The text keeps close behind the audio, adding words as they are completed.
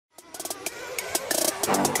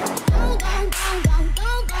What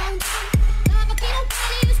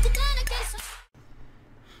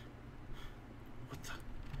the?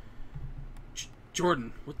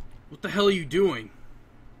 Jordan, what the hell are you doing?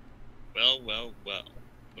 Well.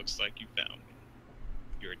 Looks like you found me.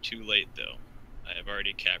 You are too late, though. I have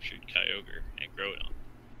already captured Kyogre and Groudon.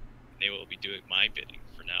 They will be doing my bidding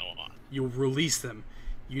from now on. You'll release them.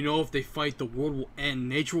 You know if they fight, the world will end,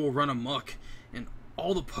 nature will run amok, and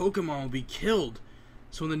all the Pokemon will be killed.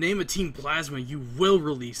 So in the name of Team Plasma, you will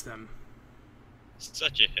release them.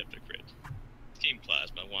 Such a hypocrite. Team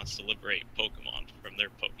Plasma wants to liberate Pokemon from their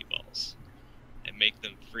Pokeballs and make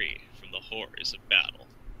them free from the horrors of battle.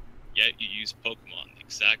 Yet you use Pokemon the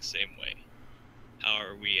exact same way. How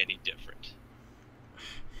are we any different?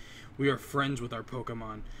 We are friends with our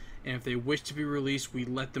Pokemon, and if they wish to be released, we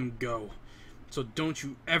let them go. So don't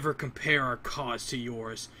you ever compare our cause to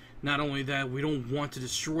yours. Not only that, we don't want to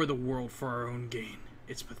destroy the world for our own gain.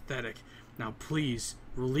 It's pathetic. Now please,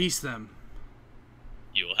 release them.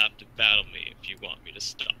 You will have to battle me if you want me to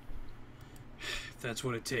stop. If that's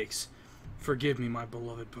what it takes. Forgive me, my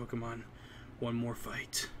beloved Pokemon. One more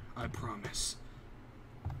fight, I promise.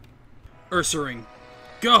 Ursaring,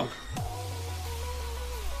 go!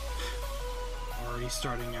 Already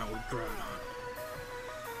starting out with Groudon.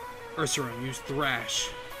 Ursaring, use Thrash.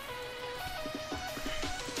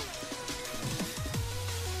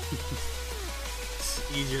 It's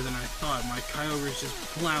easier than I thought. My Kyogre is just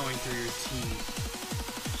plowing through your team.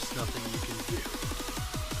 There's nothing you can do.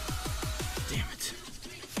 Damn it.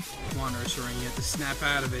 Come on, Ursaring, you have to snap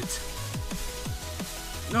out of it.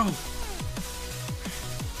 No!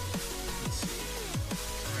 Let's see.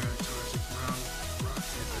 Tyranitar's ground rock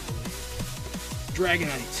type, I believe.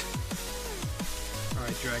 Dragonite.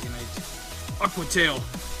 Alright, Dragonite. Aqua Tail.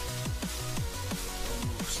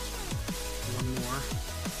 Almost. One more.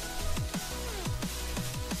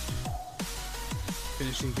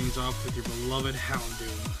 Finishing things off with your beloved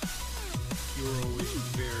Houndoom. You were always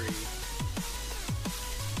very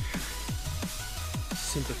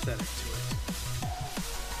sympathetic to it.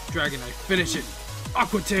 Dragonite, finish it!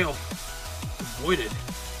 Aqua Tail! Avoided.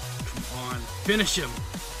 Come on, finish him!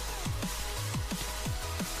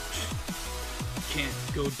 Can't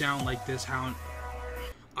go down like this, Hound.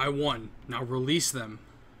 I won. Now release them.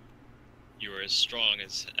 You are as strong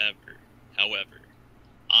as ever. However,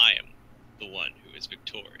 I am the one who is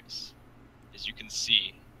victorious. As you can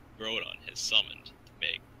see, Groudon has summoned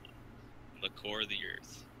Meg from the core of the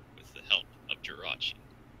earth with the help of Jirachi.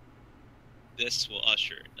 This will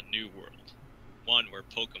usher a new world, one where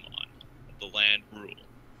Pokemon of the land rule.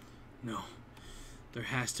 No, there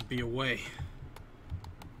has to be a way.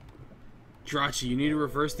 Jirachi, you need to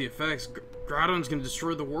reverse the effects. Groudon's gonna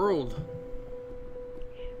destroy the world.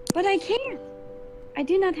 But I can't. I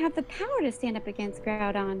do not have the power to stand up against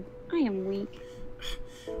Groudon. I am weak.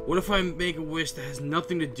 What if I make a wish that has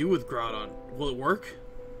nothing to do with Groudon? Will it work?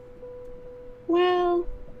 Well,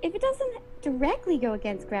 if it doesn't directly go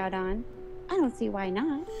against Groudon, I don't see why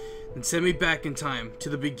not. Then send me back in time, to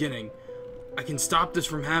the beginning. I can stop this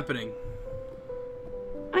from happening.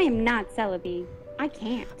 I am not Celebi. I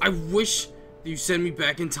can't. I wish that you send me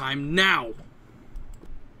back in time now.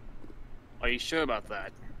 Are you sure about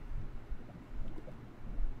that?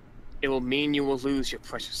 It will mean you will lose your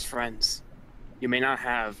precious friends. You may not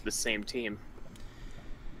have the same team.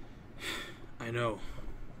 I know,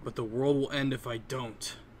 but the world will end if I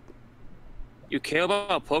don't. You care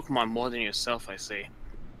about Pokemon more than yourself, I see.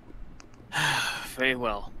 Very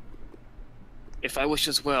well. If I wish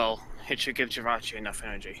as well, it should give Jirachi enough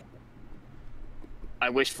energy. I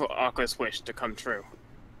wish for Aqua's wish to come true.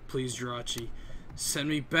 Please, Jirachi, send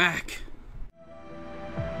me back.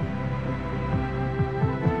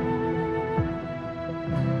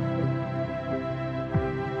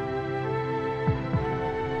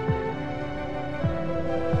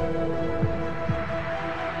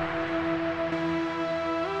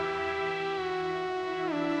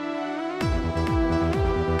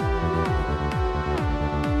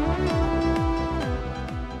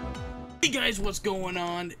 Hey guys, what's going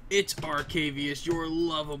on? It's Arcavius, your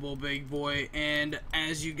lovable big boy, and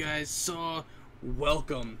as you guys saw,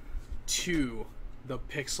 welcome to the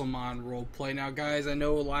Pixelmon roleplay. Now guys, I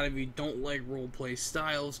know a lot of you don't like roleplay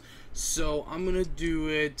styles, so I'm gonna do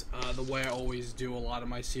it the way I always do a lot of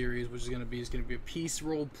my series, which is gonna be a piece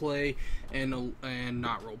roleplay and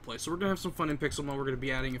not roleplay. So we're gonna have some fun in Pixelmon. We're gonna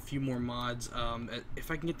be adding a few more mods if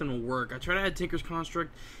I can get them to work. I tried to add Tinker's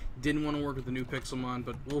Construct. Didn't want to work with the new Pixelmon,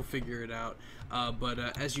 but we'll figure it out.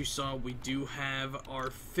 As you saw, we do have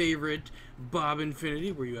our favorite Bob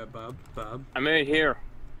Infinity. Where you at, Bob? Bob? I'm right here.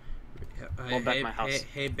 Going back to my house.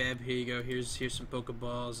 Hey, Beb, here you go. Here's some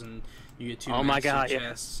Pokeballs, and you get 2 Oh my God,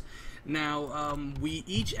 chests. Now, we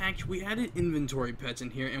added inventory pets in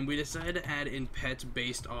here, and we decided to add in pets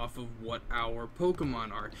based off of what our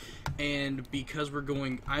Pokemon are. And because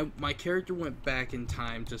my character went back in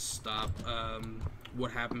time to stop what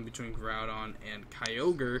happened between Groudon and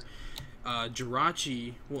Kyogre.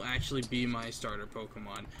 Jirachi will actually be my starter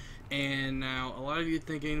Pokemon. And now, a lot of you are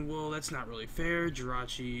thinking, well, that's not really fair.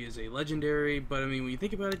 Jirachi is a legendary, but I mean, when you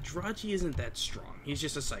think about it, Jirachi isn't that strong. He's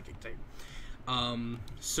just a psychic type.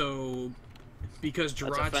 So because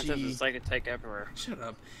Jirachi, that's offensive to psychic type everywhere. Shut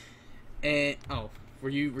up. And were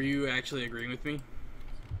you actually agreeing with me?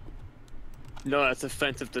 No, that's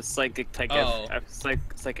offensive to psychic type.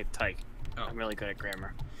 Psychic type. Oh. I'm really good at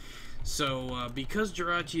grammar. So because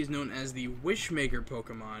Jirachi is known as the Wishmaker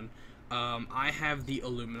Pokemon, I have the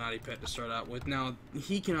Illuminati pet to start out with. Now,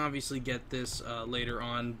 he can obviously get this later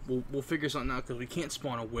on. We'll figure something out because we can't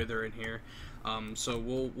spawn a Wither in here. So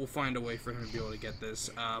we'll find a way for him to be able to get this.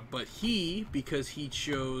 But because he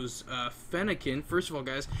chose Fennekin, first of all,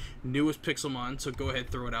 guys, newest Pixelmon, so go ahead,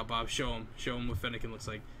 throw it out, Bob. Show him what Fennekin looks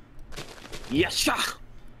like. Yes,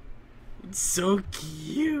 it's so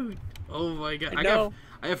cute. Oh my God,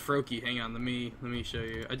 I have Froakie. Hang on, let me show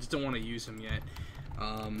you. I just don't want to use him yet.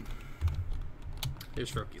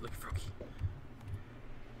 There's Froakie. Look at Froakie.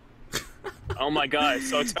 Oh my God, it's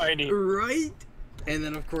so tiny. Right? And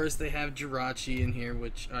then, of course, they have Jirachi in here,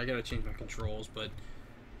 which I gotta change my controls, but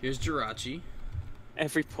here's Jirachi.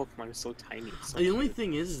 Every Pokemon is so tiny. So the only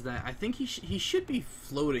thing is that I think he should be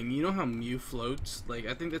floating. You know how Mew floats? Like,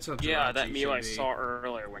 I think that's how Jirachi Yeah, that Mew I be. saw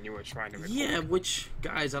earlier when you were trying to record. Yeah, which,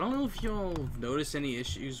 guys, I don't know if y'all noticed any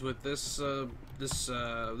issues with this this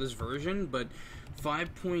version, but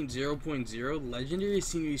 5.0.0 legendaries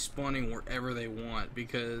seem to be spawning wherever they want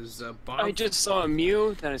because Bob. I just saw a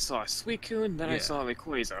Mew, then I saw a Suicune, then I saw a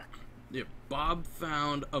Rayquaza. Yeah, Bob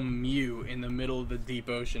found a Mew in the middle of the deep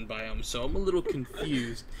ocean biome, so I'm a little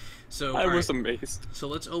confused. So I was amazed. So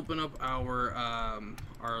let's open up our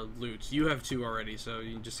loots. You have 2 already, so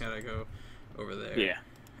you just gotta go over there. Yeah.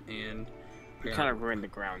 And you kind of ruined the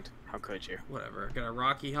ground. How could you? Whatever. Got a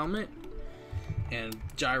Rocky helmet and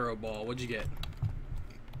Gyro Ball. What'd you get?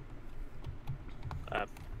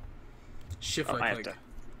 Shift right click.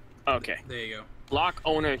 Okay. There you go. Block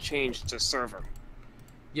owner change to server.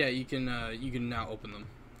 Yeah, you can now open them.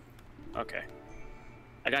 Okay.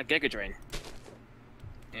 I got Giga Drain.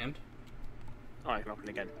 And? Oh, I can open it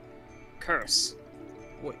again. Curse.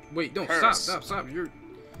 Wait, no, stop.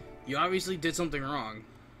 You obviously did something wrong.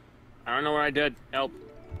 I don't know what I did. Help.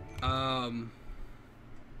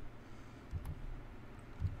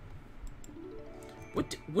 What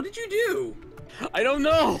did you do? I don't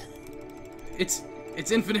know. It's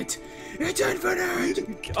infinite. It's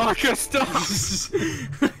infinite. Oh, stop.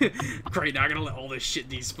 Great, now I'm gonna let all this shit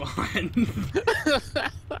despawn.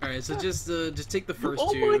 Alright, so just take the first 2.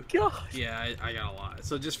 Oh my God. Yeah, I got a lot.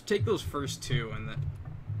 So just take those first 2 and then.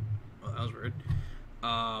 Well, that was weird.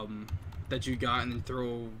 That you got, and then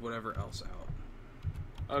throw whatever else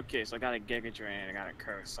out. Okay, so I got a Giga Drain and I got a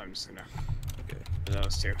Curse, so I'm just gonna. Okay.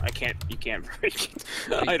 Those 2. You can't break it.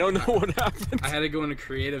 I don't know what happened. I had to go into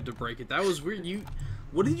creative to break it. That was weird.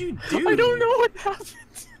 What did you do? I don't know what happened.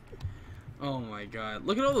 Oh my God.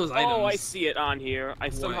 Look at all those items. Oh, I see it on here. I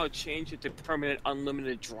somehow changed it to permanent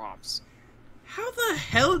unlimited drops. How the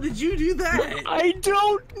hell did you do that? I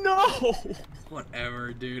don't know.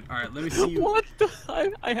 Whatever, dude. Alright, let me see you. What the?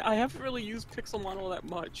 I haven't really used Pixelmon all that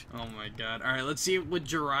much. Oh my God. Alright, let's see what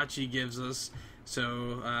Jirachi gives us.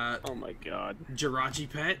 So, oh my God. Jirachi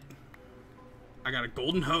pet. I got a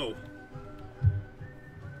golden hoe.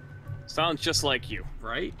 Sounds just like you.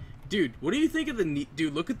 Right? Dude, what do you think of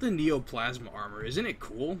dude, look at the Neoplasma armor. Isn't it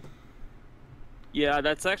cool? Yeah,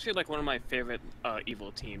 that's actually like one of my favorite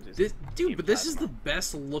evil teams. Dude, but this is the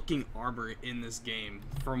best looking armor in this game,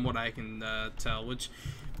 from what I can tell. Which,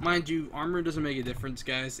 mind you, armor doesn't make a difference,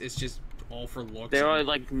 guys. It's just all for looks. There are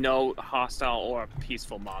like no hostile or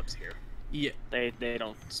peaceful mobs here. Yeah. They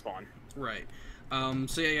don't spawn. Right.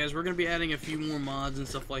 So yeah, guys, we're gonna be adding a few more mods and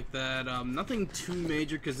stuff like that. Nothing too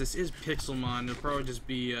major because this is Pixelmon. It'll probably just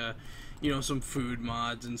be, you know, some food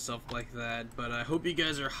mods and stuff like that. But I hope you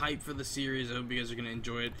guys are hyped for the series. I hope you guys are gonna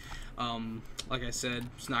enjoy it. Like I said,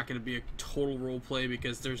 it's not gonna be a total roleplay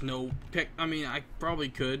because there's no I mean, I probably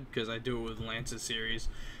could because I do it with Lance's series,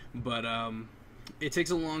 but it takes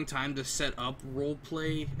a long time to set up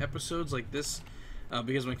roleplay episodes like this.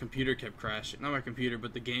 Because my computer kept crashing. Not my computer,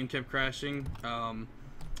 but the game kept crashing.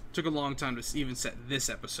 Took a long time to even set this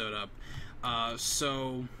episode up.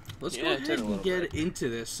 So let's Yeah, go it ahead took a and little get into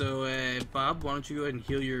this. So, Bob, why don't you go ahead and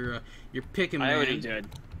heal your Pixelmon? I already did.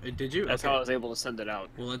 Did you? That's Okay. how I was able to send it out.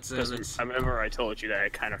 Well, let's. Because I remember I told you that I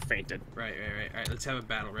kind of fainted. Right. All right. Let's have a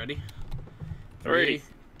battle. Ready? 3,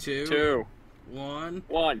 2, 1.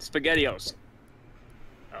 1. SpaghettiOs.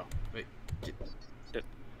 Oh. Wait. Did-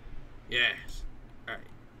 Yes. All right.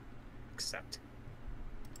 Accept.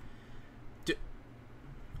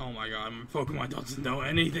 Oh my God, my Pokemon doesn't know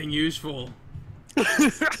anything useful.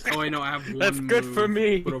 Oh wait, no, I have one That's good move, for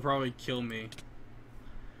me. but it'll probably kill me.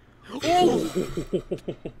 Oh!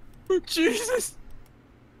 Jesus!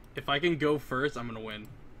 If I can go first, I'm gonna win.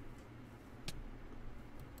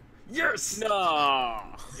 Yes! No!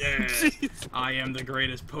 Yeah! Jeez. I am the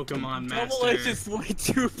greatest Pokemon master. Double Edge is way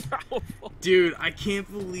too powerful. Dude, I can't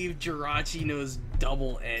believe Jirachi knows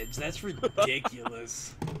Double Edge. That's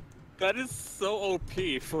ridiculous. That is so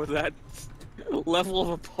OP for that level of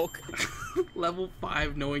a Pokemon. Level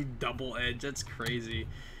 5 knowing Double Edge. That's crazy.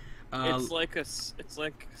 It's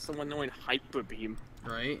like someone knowing Hyper Beam.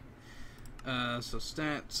 Right? So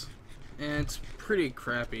stats. And it's pretty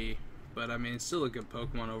crappy, but I mean it's still a good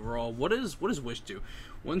Pokemon overall. What does Wish do?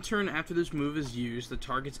 One turn after this move is used, the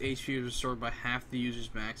target's HP is restored by half the user's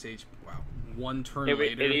max HP. Wow. One turn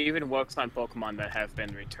later. It even works on Pokemon that have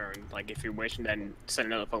been returned. Like if you wish and then send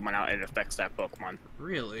another Pokemon out, it affects that Pokemon.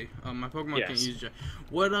 Really? My Pokemon can't Yes. use.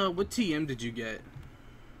 What TM did you get?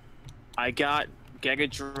 I got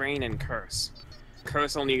Giga Drain and Curse.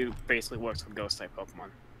 Curse only basically works with Ghost type Pokemon.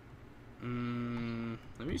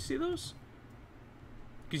 Let me see those.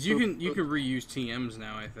 Because you can reuse TMs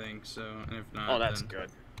now, I think. So, and if not, Oh, that's then... good.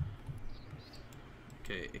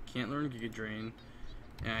 Okay, it can't learn Giga Drain.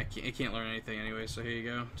 Yeah, it can't learn anything anyway. So here you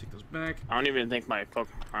go. Take those back. I don't even think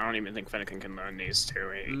Fennekin can learn these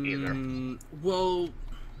two either. Well,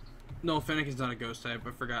 no, Fennekin's not a ghost type.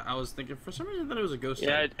 I forgot. I was thinking for some reason that it was a ghost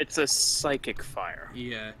Yeah, type. it's a Psychic Fire.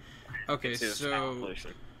 Yeah. Okay, It's his so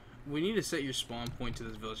evolution. we need to set your spawn point to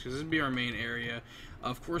this village because this would be our main area.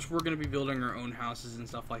 Of course, we're going to be building our own houses and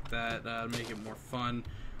stuff like that to make it more fun.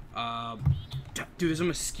 Dude, there's a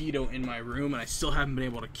mosquito in my room and I still haven't been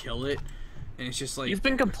able to kill it. And it's just like... You've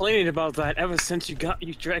been complaining about that ever since you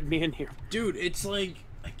dragged me in here. Dude, it's like...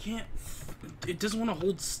 I can't... It doesn't want to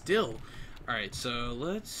hold still. Alright, so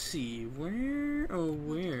let's see.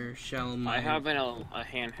 Where shall my... I have a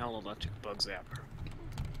handheld electric bug zapper.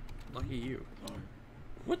 Lucky you.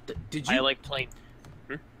 What the... Did you... I like playing...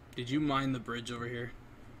 Did you mine the bridge over here?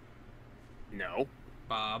 No.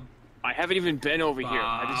 Bob? I haven't even been over here.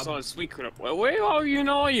 I just Bob. saw a sweet clip. Where are you?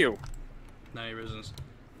 None of you? None of your business.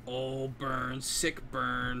 Oh, burn. Sick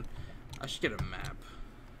burn. I should get a map.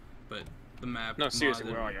 But the map... No, seriously,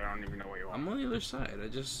 modded- where are you? I don't even know where you are. I'm on the other side. I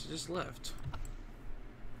just left.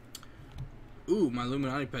 Ooh, my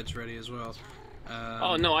Illuminati pet's ready as well.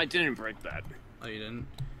 Oh, no, I didn't break that. Oh, you didn't?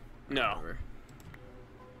 No. Whatever.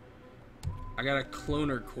 I got a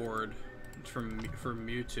cloner cord for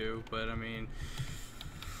Mewtwo, but I mean,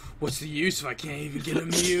 what's the use if I can't even get a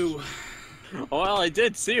Mew? Well, I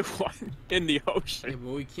did see one in the Yeah, ocean.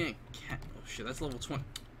 but we can't. Oh shit, that's level 20.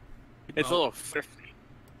 It's Oh. level 50.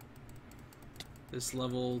 This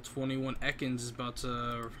level 21 Ekans is about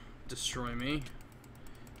to destroy me.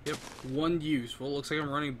 Yep, one use. Well, it looks like I'm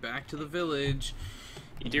running back to the village.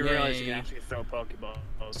 You do realize you Yay. can actually throw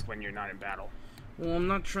Pokeballs when you're not in battle. Well, I'm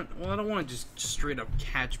not trying. Well, I don't want to just straight up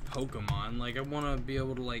catch Pokemon. Like, I want to be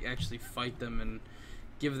able to like actually fight them and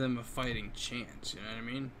give them a fighting chance. You know what I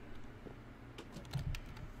mean?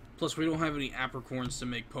 Plus, we don't have any apricorns to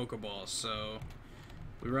make Pokeballs, so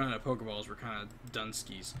we run out of Pokeballs. We're kind of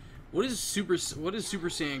dunskies. What is Super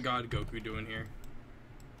Saiyan God Goku doing here?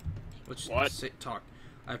 What? Talk.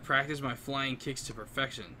 I practiced my flying kicks to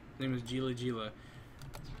perfection. His name is Gila Gila.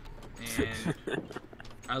 And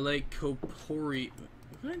I like Kopori.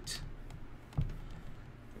 What?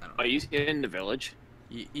 I don't know. Are you in the village?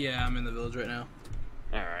 Yeah, I'm in the village right now.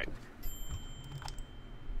 Alright.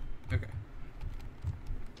 Okay.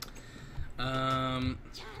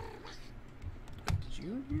 Did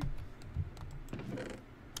you in here?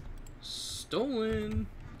 Stolen.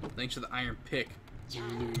 Thanks for the iron pick,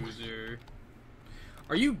 loser.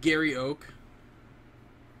 Are you Gary Oak?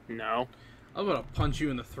 No. I'm gonna punch you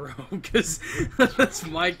in the throat because that's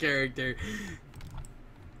my character.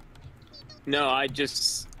 No, I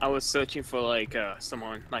was searching for like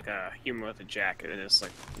someone, like a human with a jacket, and it's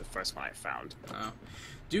like the first one I found. Oh.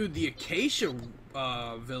 Dude, the Acacia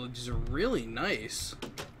villages are really nice.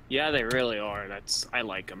 Yeah, they really are. I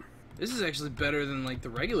like them. This is actually better than like the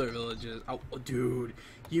regular villages. Oh, dude,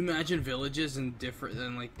 you imagine villages in different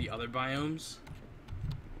than like the other biomes?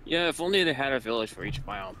 Yeah, if only they had a village for each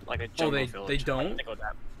biome, like a jungle village. They don't?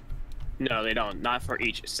 No, they don't. Not for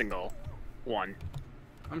each single one.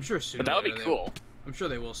 I'm sure sooner. But that would be cool. I'm sure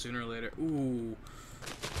they will sooner or later. Ooh.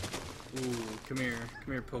 Ooh, come here,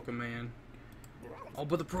 Pokemon. Oh,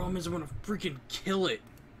 but the problem is I'm gonna freaking kill it.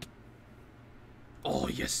 Oh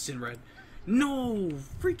yes, it's in red. No,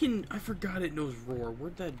 freaking! I forgot it knows roar. Where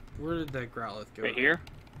did that Growlithe go? Right here?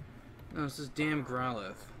 No, it's this damn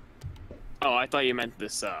Growlithe. Oh, I thought you meant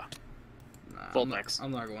this, Nah, Vulpix.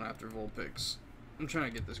 I'm not going after Vulpix. I'm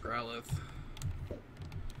trying to get this Growlithe.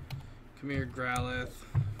 Come here, Growlithe.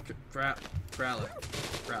 Growlithe.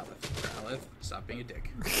 Stop being a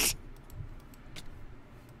dick.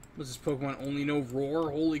 Does this Pokemon only know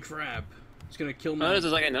roar? Holy crap. It's gonna kill me. Oh, there's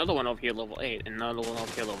like another one over here, level 8, and another one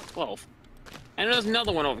over here, level 12. And there's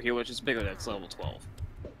another one over here, which is bigger, that's level 12.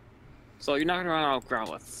 So you're not gonna run out of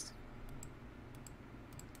Growlithes.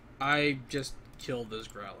 I just killed this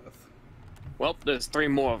Growlithe. Well, there's 3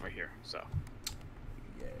 more over here, so.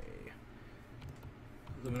 Yay.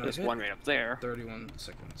 There's one right up there. 31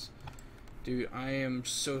 seconds. Dude, I am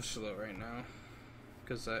so slow right now.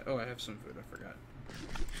 Because I have some food, I forgot.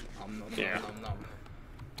 Nom, nom.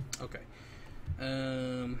 Okay.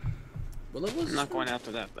 What level is I'm not going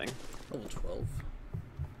after that thing. Level 12.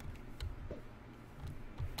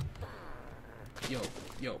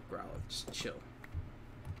 Yo, Growlithe, just chill.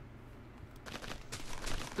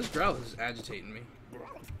 This Growlithe is agitating me.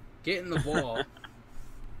 Get in the ball.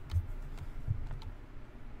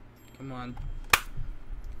 Come on.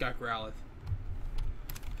 Got Growlithe.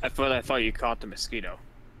 I thought you caught the mosquito.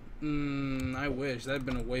 I wish. That'd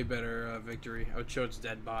been a way better victory. I would show its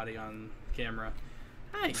dead body on camera.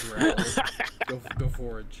 Hi, Growlithe. Go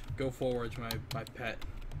forage. Go forage, my pet.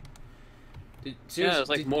 Yeah, there's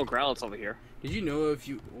like more Growlithes over here. Did you know if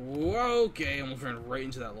you... Whoa, okay, I almost ran right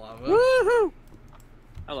into that lava. Woohoo!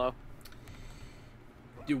 Hello.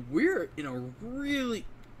 Dude, we're in a really...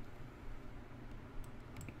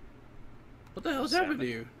 What the hell's happened to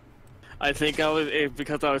you? I think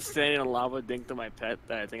because I was standing in lava dink to my pet,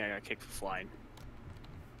 that I think I got kicked for flying.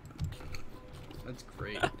 That's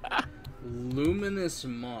great. Luminous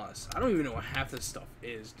moss. I don't even know what half this stuff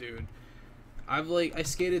is, dude. I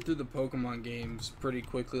skated through the Pokemon games pretty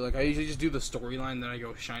quickly. Like, I usually just do the storyline, then I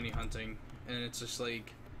go shiny hunting. And it's just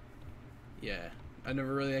like... Yeah. I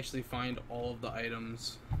never really actually find all of the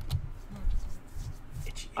items.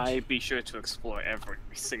 Itchy. I'd be sure to explore every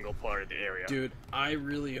single part of the area. Dude, I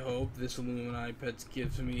really hope this Illuminati Pets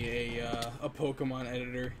gives me a Pokemon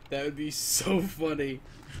editor. That would be so funny.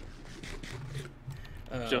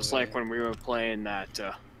 Just like when we were playing that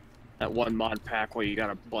one mod pack where you got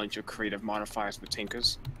a bunch of creative modifiers with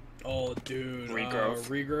Tinkers. Oh, dude. Regrowth.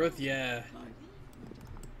 Regrowth, yeah.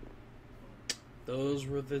 Those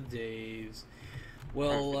were the days.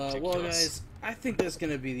 Well, guys, I think that's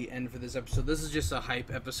going to be the end for this episode. This is just a hype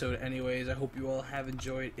episode anyways. I hope you all have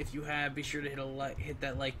enjoyed. If you have, be sure to hit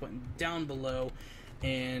that like button down below.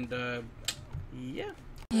 And, yeah.